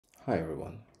Hi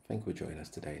everyone, thank you for joining us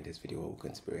today. In this video we're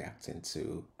going to be reacting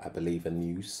to, I believe, a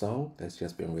new song that's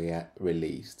just been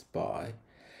released by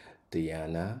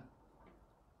Diana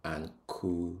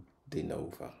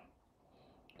Ankudinova.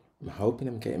 I'm hoping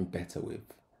I'm getting better with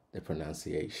the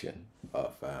pronunciation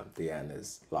of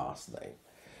Diana's last name.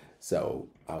 So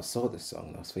I saw the song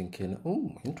and I was thinking,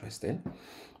 oh, interesting.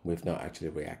 We've not actually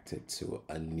reacted to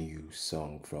a new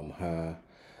song from her.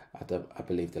 I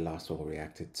believe the last one we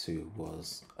reacted to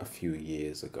was a few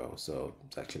years ago, so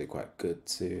it's actually quite good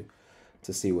to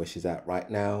see where she's at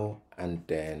right now, and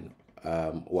then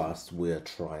whilst we're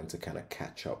trying to kind of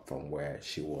catch up from where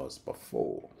she was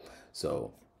before.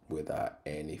 So without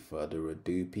any further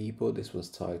ado, people, this was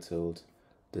titled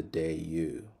 "The Day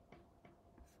You."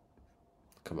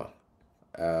 Come on,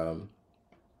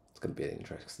 it's gonna be an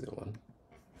interesting one.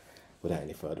 Without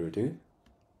any further ado,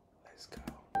 let's go.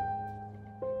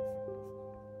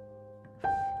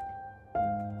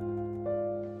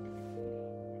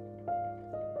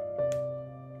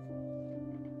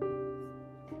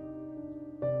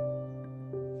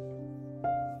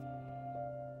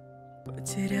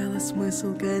 Потеряла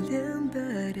смысл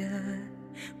календаря,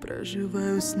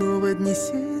 проживаю снова дни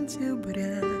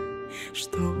сентября.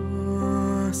 Что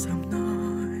со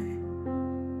мной?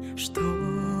 Что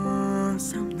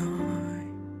со мной?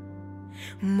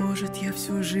 Может, я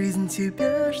всю жизнь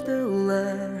тебя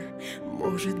ждала,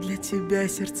 может, для тебя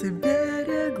сердце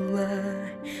берегла.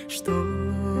 Что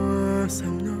со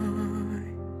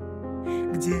мной?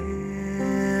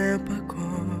 Где покой?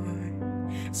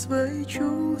 Свои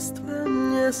чувства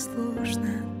мне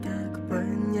сложно так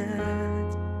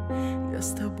понять. Я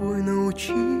с тобой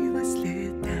научилась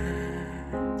летать.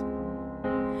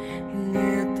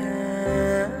 Летать,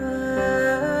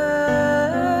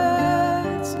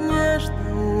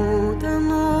 нежно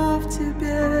утону в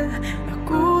тебе,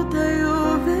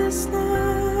 окутаю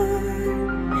весной.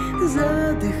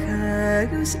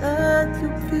 Задыхаюсь от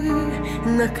любви,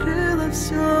 накрыло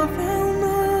все волной.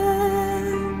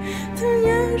 Ты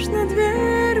нежно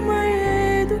дверь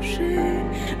моей души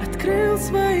открыл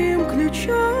своим ключом.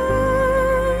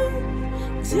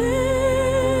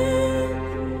 День,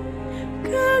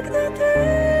 когда ты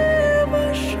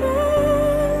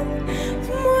вошел в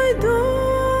мой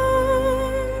дом.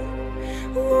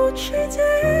 Лучший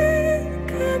день,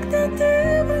 когда ты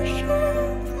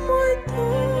вошел в мой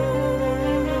дом.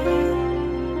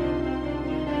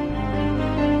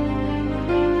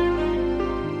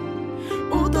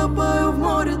 Утопаю в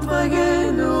море твоей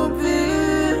любви.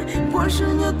 Больше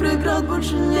нет преград,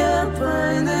 больше нет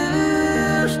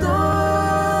войны.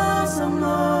 Что со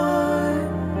мной?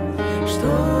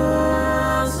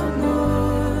 Что со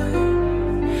мной?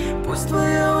 Пусть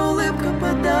твоя улыбка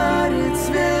подарит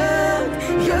свет.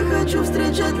 Я хочу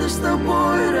встречать лишь с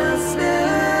тобой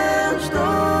рассвет. Что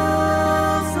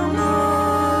со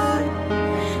мной?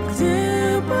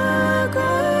 Где покой?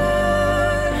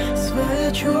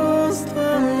 Свои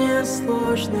чувства мне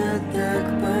сложно так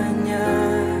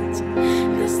понять.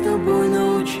 Я с тобой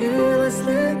научилась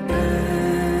летать.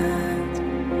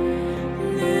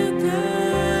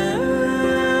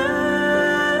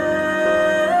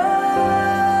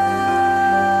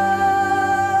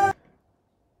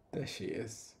 There she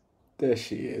is. There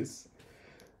she is.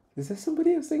 Is there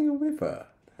somebody else singing with her?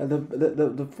 And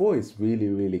the voice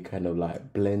really kind of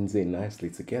like blends in nicely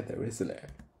together, isn't it?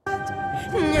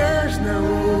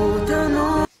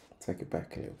 Take it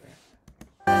back a little bit.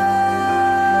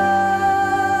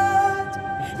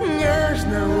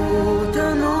 Нежно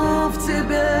утону в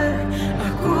тебе,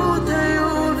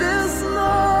 окутаю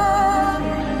весной.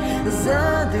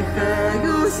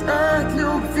 Задыхаюсь от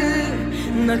любви,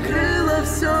 накрыло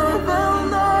все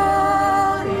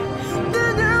волной. Ты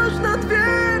нежно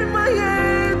дверь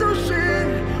моей души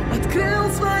открыл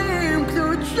своим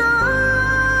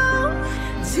ключом.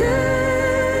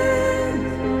 День,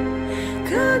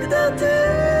 когда ты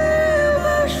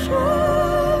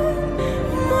вошел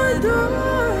в мой дом.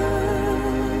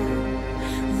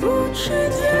 Лучший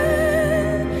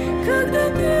день, когда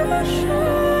ты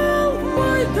вошел в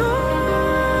мой дом.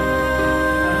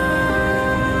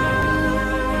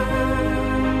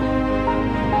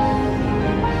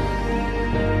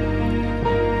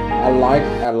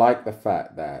 I like the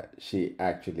fact that she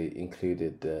actually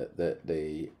included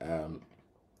the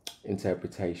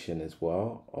interpretation as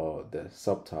well, or the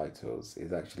subtitles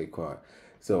is actually quite,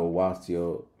 so whilst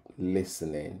you're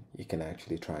listening you can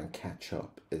actually try and catch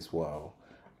up as well.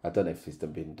 I don't know if it's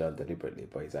been done deliberately,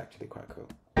 but it's actually quite cool.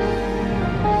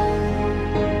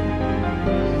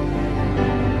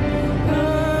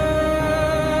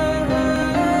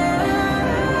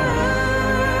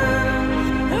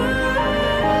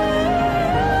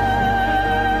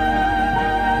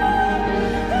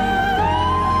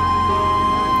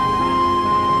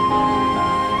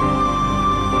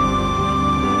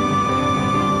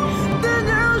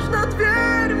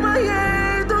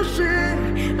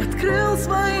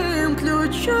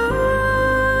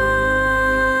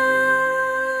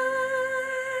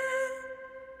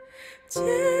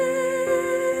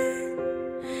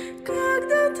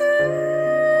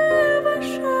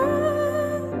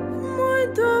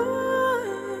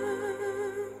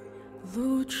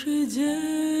 лучший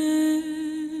день,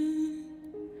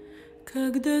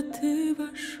 когда ты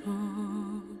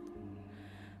вошел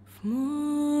в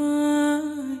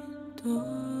мой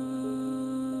дом.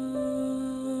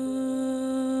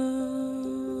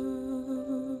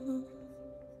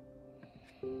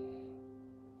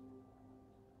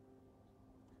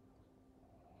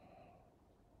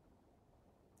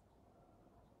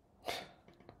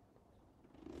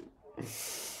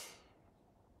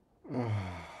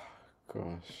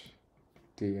 Gosh,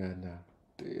 Diana,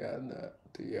 Diana,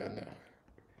 Diana.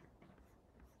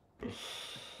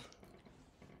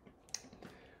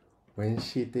 When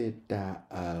she did that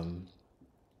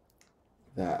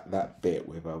that bit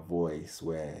with her voice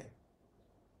where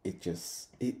it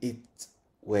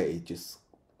where it just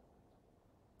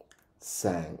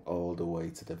sang all the way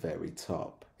to the very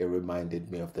top, it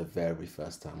reminded me of the very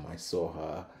first time I saw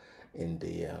her in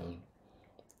the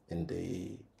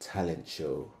talent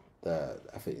show.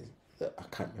 I think I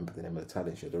can't remember the name of the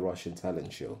talent show, the Russian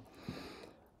talent show.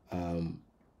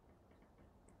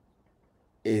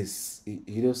 Is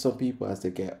you know, some people as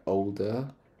they get older,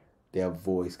 their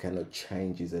voice kind of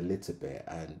changes a little bit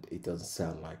and it doesn't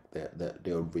sound like the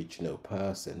original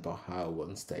person, but how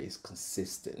one stays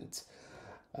consistent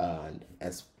and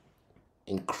as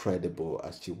incredible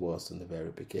as she was in the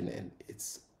very beginning.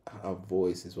 It's her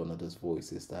voice is one of those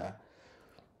voices that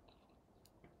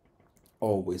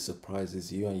always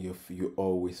surprises you, and you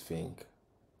always think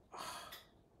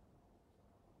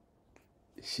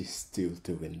she's still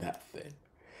doing that thing.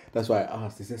 That's why I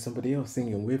asked, is there somebody else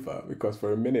singing with her? Because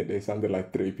for a minute they sounded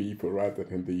like three people rather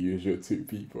than the usual two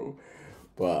people.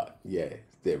 But yeah,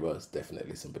 there was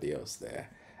definitely somebody else there.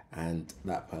 And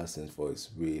that person's voice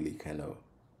really kind of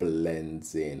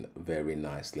blends in very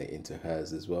nicely into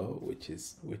hers as well, which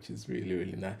is really,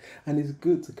 really nice. And it's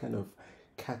good to kind of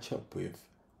catch up with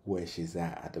where she's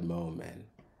at the moment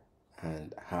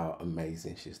and how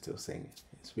amazing she's still singing.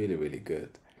 It's really, really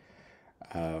good.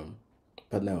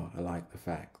 But no, I like the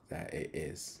fact that it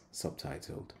is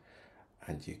subtitled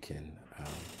and you can,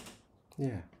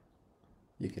 yeah,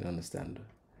 you can understand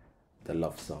the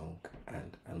love song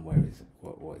and where is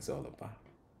what it's all about.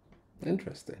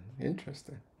 Interesting,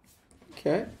 interesting.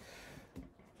 Okay.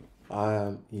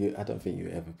 I don't think you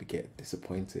ever get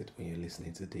disappointed when you're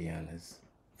listening to Diana's,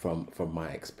 from my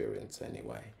experience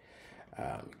anyway.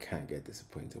 You can't get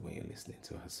disappointed when you're listening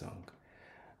to her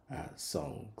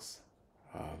songs.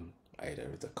 Either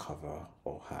it's a cover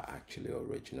or her actually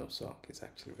original song is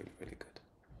actually really, really good.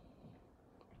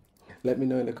 Let me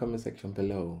know in the comment section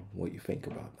below what you think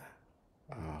about that.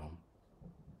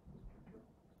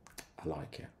 I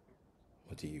like it.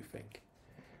 What do you think?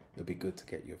 It'll be good to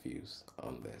get your views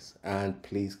on this. And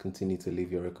please continue to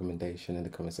leave your recommendation in the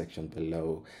comment section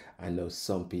below. I know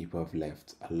some people have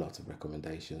left a lot of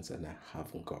recommendations and I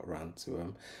haven't got around to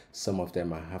them. Some of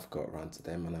them I have got around to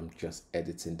them and I'm just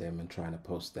editing them and trying to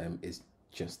post them. It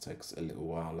just takes a little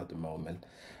while at the moment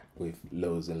with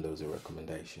loads and loads of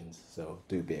recommendations. So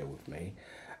do bear with me.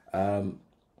 Yep,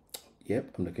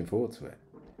 I'm looking forward to it.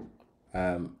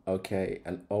 Okay,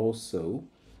 and also,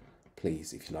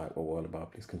 please, if you like what we're all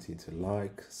about, please continue to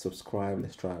like, subscribe.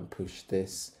 Let's try and push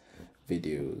this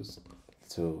videos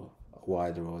to a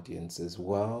wider audience as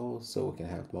well, so we can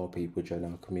have more people join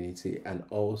our community and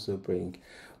also bring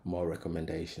more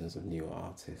recommendations of new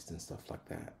artists and stuff like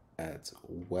that as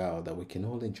well, that we can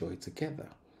all enjoy together.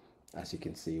 As you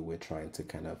can see, we're trying to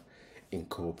kind of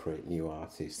incorporate new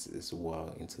artists as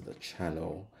well into the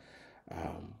channel.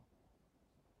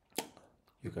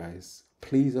 You guys,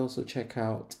 please also check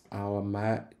out our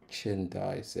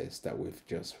merchandises that we've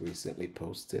just recently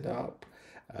posted up.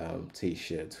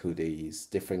 T-shirts, hoodies,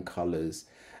 different colors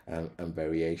and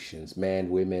variations.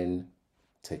 Men, women,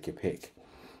 take your pick.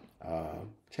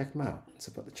 Check them out.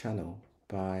 Support the channel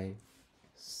by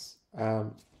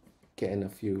getting a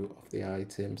few of the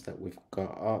items that we've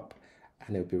got up,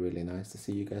 and it would be really nice to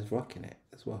see you guys rocking it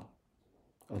as well.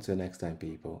 Until next time,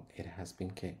 people, it has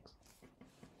been Kings.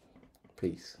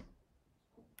 Peace.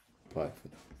 Bye for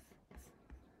now.